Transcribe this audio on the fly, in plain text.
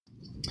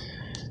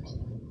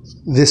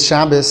This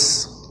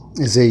Shabbos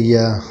is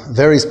a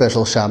very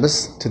special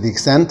Shabbos to the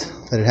extent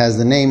that it has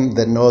the name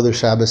that no other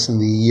Shabbos in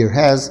the year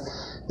has.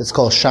 It's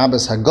called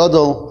Shabbos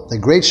Hagadol, the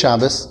Great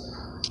Shabbos,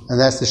 and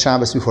that's the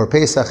Shabbos before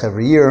Pesach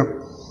every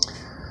year,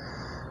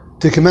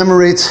 to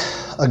commemorate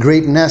a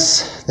great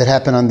ness that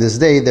happened on this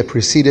day that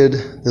preceded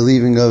the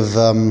leaving of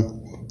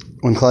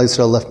when Klal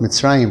Yisrael left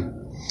Mitzrayim.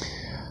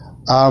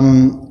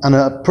 On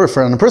a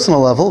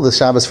personal level, the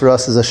Shabbos for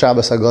us is a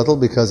Shabbos Hagadol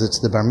because it's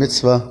the bar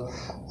mitzvah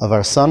of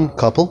our son,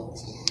 couple.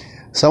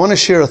 So I want to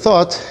share a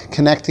thought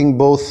connecting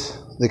both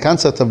the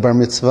concept of bar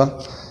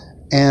mitzvah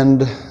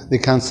and the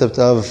concept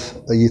of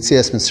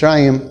Yitzias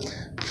Mitzrayim,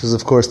 which is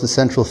of course the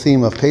central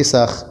theme of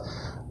Pesach,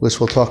 which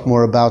we'll talk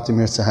more about in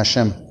Mitzvah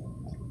Hashem.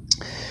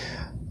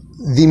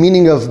 The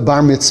meaning of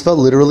bar mitzvah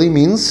literally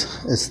means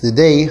it's the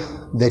day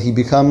that he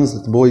becomes,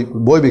 that the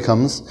boy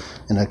becomes,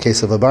 in a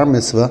case of a bar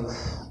mitzvah,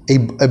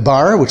 a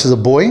bar, which is a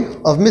boy,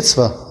 of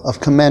mitzvah, of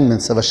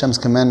commandments, of Hashem's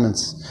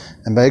commandments.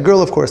 And by a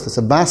girl, of course, that's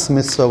a bas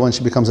mitzvah when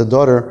she becomes a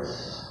daughter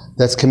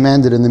that's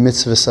commanded in the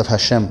mitzvahs of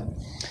Hashem.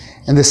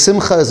 And the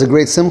simcha is a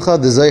great simcha.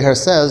 The Zohar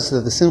says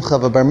that the simcha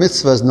of a bar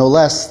mitzvah is no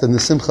less than the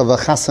simcha of a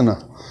chasana,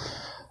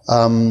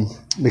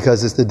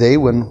 because it's the day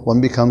when one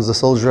becomes a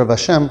soldier of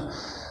Hashem,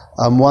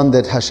 one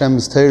that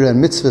Hashem's Torah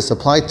and mitzvahs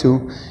apply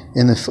to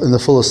in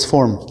the fullest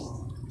form.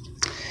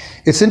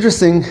 It's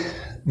interesting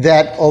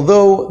that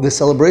although the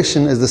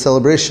celebration is the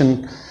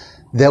celebration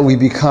that we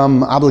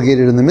become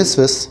obligated in the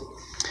mitzvahs,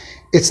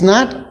 it's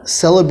not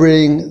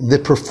celebrating the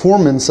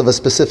performance of a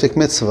specific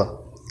mitzvah.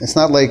 It's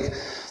not like,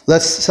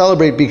 let's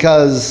celebrate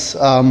because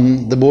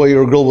the boy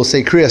or girl will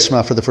say Kriyas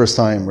Shema for the first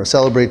time, or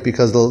celebrate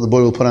because the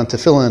boy will put on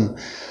tefillin,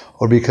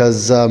 or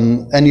because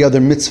any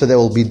other mitzvah that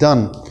will be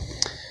done.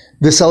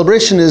 The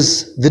celebration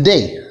is the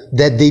day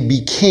that they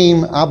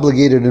became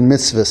obligated in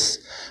mitzvahs,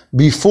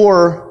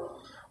 before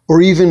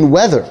or even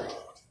whether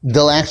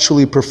they'll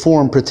actually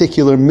perform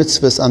particular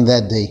mitzvahs on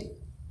that day.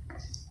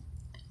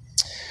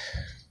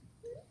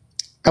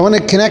 I want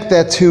to connect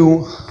that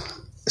to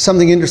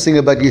something interesting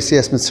about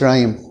Yitzias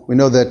Mitzrayim. We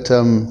know that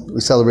we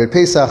celebrate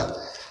Pesach,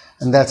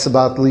 and that's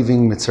about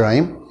leaving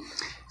Mitzrayim.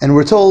 And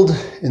we're told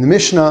in the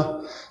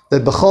Mishnah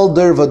that B'chol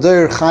der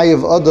v'der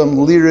chayev adam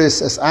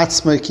liris es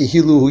atzma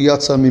kihilu hu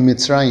yatsa mi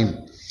Mitzrayim.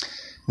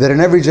 That in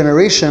every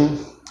generation,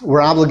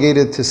 we're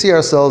obligated to see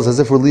ourselves as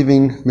if we're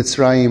leaving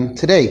Mitzrayim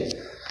today.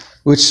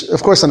 Which,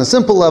 of course, on a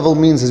simple level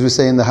means, as we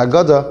say in the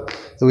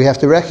Haggadah, that we have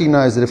to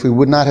recognize that if we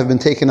would not have been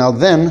taken out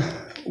then,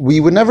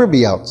 we would never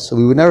be out. So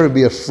we would never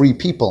be a free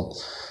people.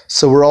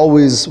 So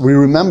we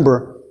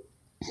remember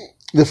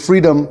the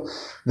freedom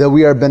that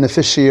we are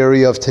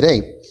beneficiary of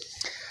today.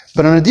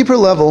 But on a deeper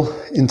level,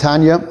 in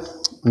Tanya,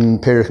 in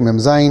Perek Mem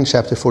Zayin,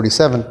 chapter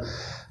 47,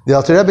 the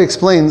Alter Rebbe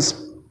explains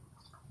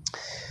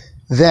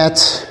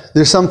that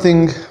there's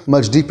something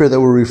much deeper that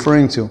we're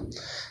referring to.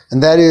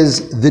 And that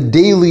is the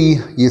daily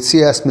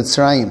Yitzias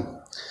Mitzrayim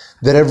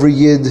that every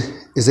Yid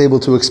is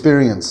able to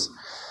experience.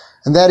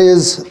 And that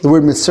is, the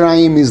word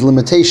Mitzrayim means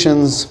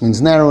limitations,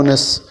 means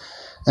narrowness,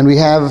 and we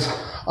have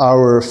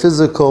our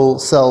physical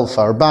self,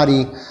 our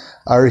body,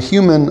 our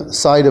human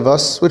side of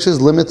us, which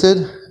is limited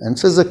and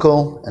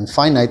physical and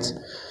finite.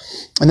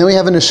 And then we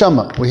have a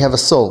neshama, we have a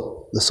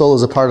soul. The soul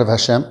is a part of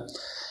Hashem.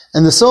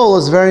 And the soul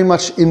is very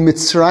much in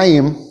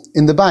Mitzrayim,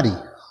 in the body.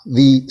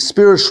 The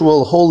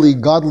spiritual, holy,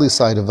 godly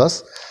side of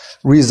us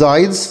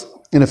resides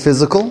in a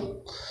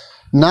physical,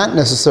 not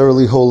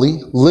necessarily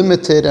holy,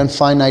 limited and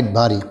finite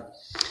body.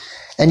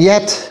 And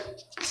yet,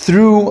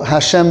 through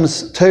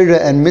Hashem's Torah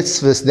and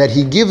mitzvahs that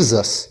He gives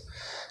us,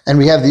 and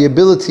we have the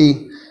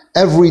ability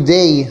every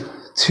day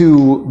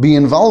to be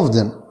involved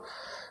in,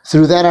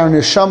 through that our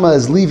neshama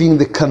is leaving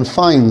the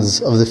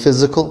confines of the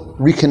physical,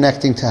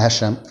 reconnecting to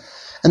Hashem,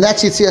 and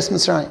that's Yitzias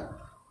Mitzrayim.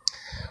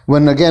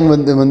 When the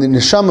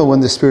neshama, when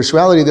the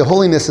spirituality, the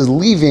holiness is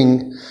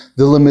leaving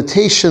the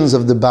limitations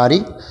of the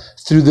body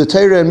through the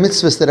Torah and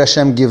mitzvahs that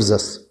Hashem gives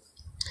us.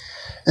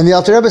 And the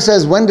Alter Rebbe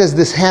says, when does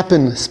this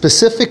happen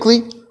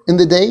specifically in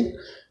the day?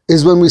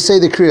 Is when we say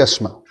the Kriyas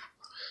Shema.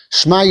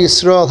 Shema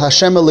Yisrael,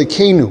 Hashem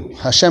Elokeinu,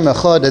 Hashem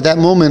Echad. At that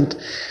moment,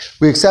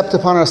 we accept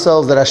upon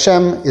ourselves that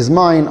Hashem is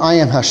mine, I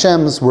am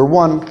Hashem's, we're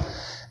one.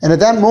 And at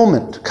that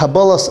moment,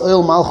 Kabbalas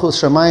Oil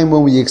Malchus Shamayim,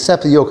 when we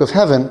accept the yoke of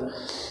heaven,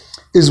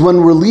 is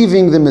when we're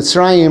leaving the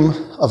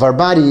Mitzrayim of our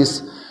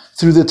bodies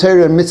through the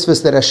Torah and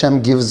mitzvahs that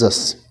Hashem gives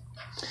us.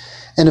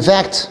 And in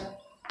fact,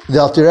 the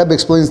Alter Rebbe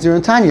explains there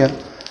in Tanya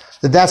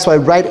that that's why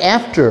right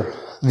after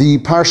the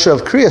Parsha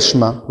of Kriyas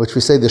Shema, which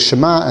we say the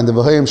Shema and the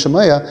V'hoyim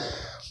Shemaya,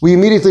 we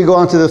immediately go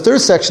on to the third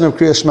section of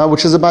Kriyas Shema,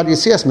 which is about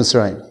Yitzias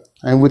Mitzrayim,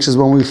 and which is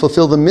when we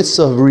fulfill the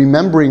mitzvah of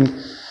remembering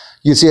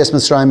Yitzias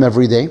Mitzrayim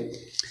every day.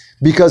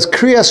 Because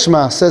Kriyas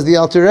Shema, says the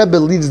Alter Rebbe,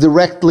 leads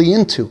directly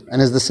into,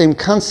 and is the same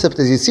concept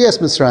as Yitzias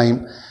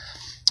Mitzrayim,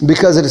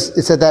 because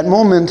it's at that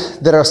moment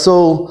that our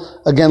soul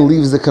again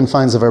leaves the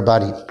confines of our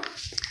body.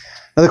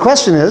 Now the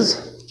question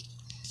is,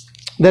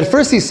 that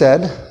first he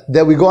said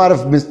that we go out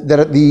of,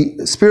 that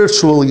the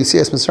spiritual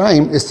Yitzias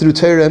Mitzrayim is through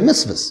Torah and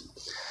mitzvahs.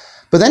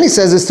 But then he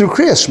says it's through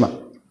Kriyas Shema.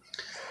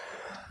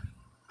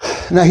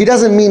 Now, he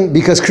doesn't mean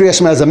because Kriya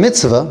Shema is a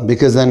mitzvah,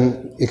 because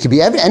then it could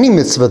be any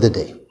mitzvah of the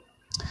day.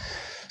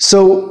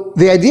 So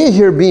the idea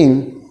here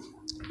being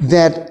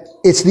that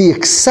it's the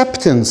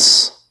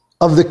acceptance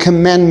of the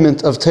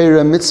commandment of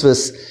Torah and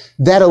mitzvahs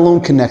that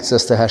alone connects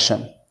us to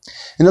Hashem.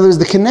 In other words,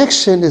 the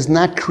connection is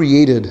not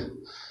created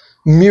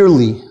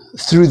merely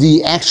through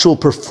the actual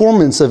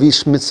performance of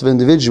each mitzvah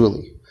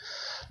individually.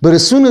 But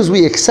as soon as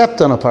we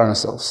accept upon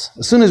ourselves,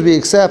 as soon as we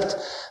accept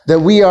that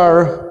we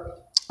are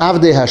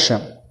Avdei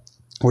Hashem,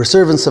 we're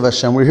servants of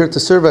Hashem, we're here to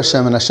serve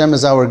Hashem, and Hashem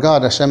is our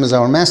God, Hashem is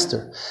our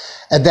master.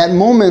 At that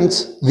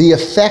moment, the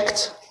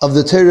effect of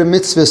the Torah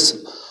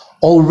mitzvahs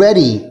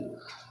already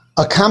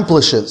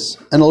accomplishes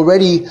and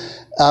already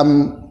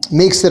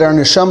makes that our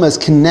neshama is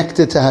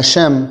connected to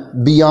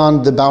Hashem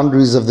beyond the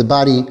boundaries of the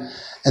body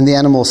and the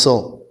animal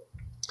soul.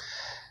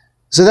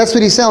 So that's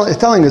what he's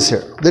telling us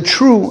here. The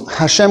true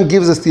Hashem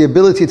gives us the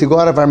ability to go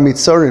out of our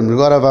Mitzarim, to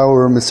go out of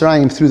our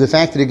Mitzrayim through the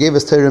fact that He gave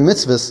us Torah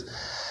mitzvahs.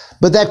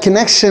 But that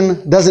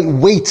connection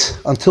doesn't wait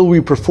until we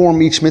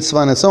perform each mitzvah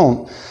on its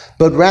own,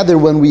 but rather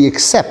when we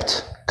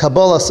accept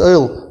Kabbalas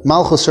Oil,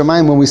 Malchus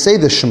Shamayim, when we say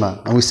the Shema,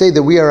 and we say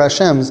that we are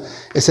Hashem's,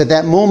 it's at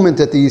that moment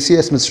that the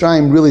Yitzias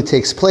Mitzrayim really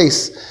takes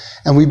place,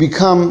 and we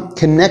become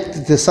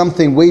connected to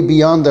something way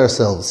beyond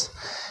ourselves,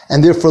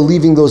 and therefore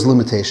leaving those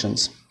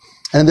limitations.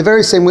 And in the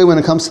very same way, when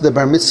it comes to the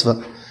Bar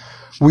Mitzvah,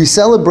 we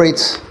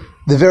celebrate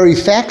the very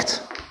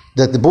fact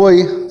that the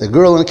boy, the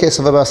girl in the case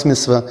of a Bas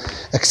Mitzvah,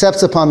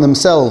 accepts upon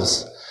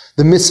themselves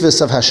the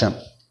mitzvahs of Hashem.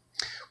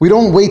 We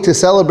don't wait to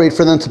celebrate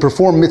for them to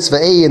perform mitzvah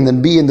A and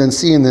then B and then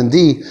C and then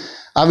D.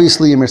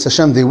 Obviously, in Mirz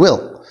Hashem, they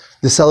will.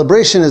 The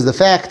celebration is the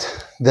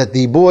fact that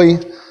the boy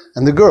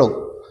and the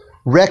girl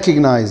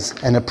recognize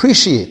and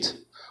appreciate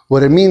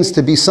what it means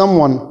to be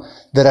someone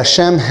that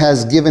Hashem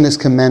has given His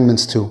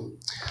commandments to.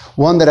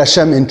 One that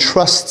Hashem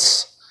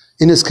entrusts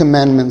in His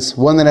commandments,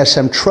 one that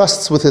Hashem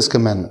trusts with His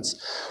commandments,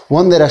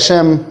 one that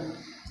Hashem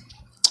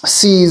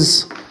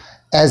sees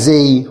as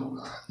a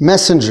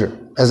messenger,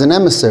 as an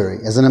emissary,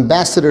 as an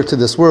ambassador to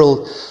this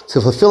world,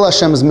 to fulfill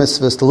Hashem's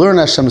mitzvahs, to learn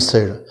Hashem's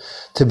Torah,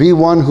 to be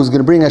one who's going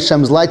to bring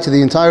Hashem's light to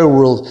the entire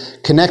world,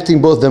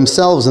 connecting both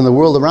themselves and the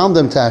world around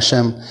them to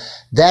Hashem.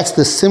 That's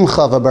the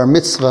simcha of a bar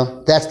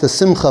mitzvah. That's the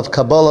simcha of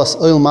Kabbalas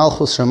Oil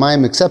Malchus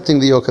Shamayim, accepting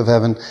the yoke of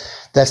heaven.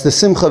 That's the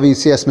simcha of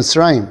Yitzias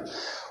Mitzrayim,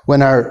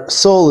 when our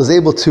soul is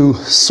able to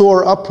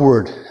soar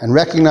upward and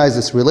recognize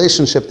its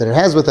relationship that it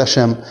has with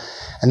Hashem,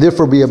 and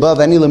therefore be above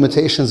any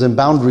limitations and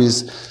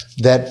boundaries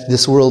that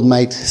this world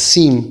might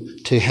seem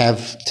to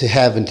have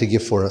and to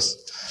give for us.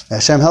 May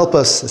Hashem help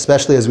us,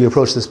 especially as we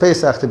approach this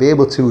Pesach, to be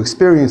able to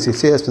experience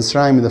Yitzias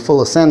Mitzrayim in the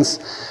fullest sense,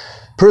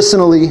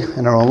 personally,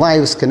 in our own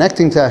lives,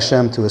 connecting to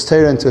Hashem, to His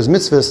Torah and to His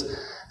mitzvahs,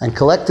 and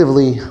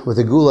collectively with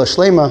the Gula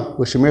Shlema,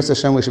 which Mirz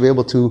Hashem we should be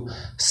able to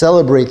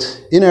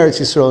celebrate in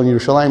Eretz Yisrael, in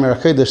Yerushalayim,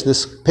 Eretz Kodesh,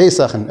 this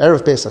Pesach and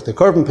Erev Pesach, the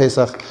Korban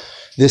Pesach,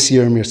 this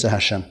year, Mirz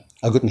Hashem.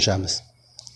 A guten Shabbos.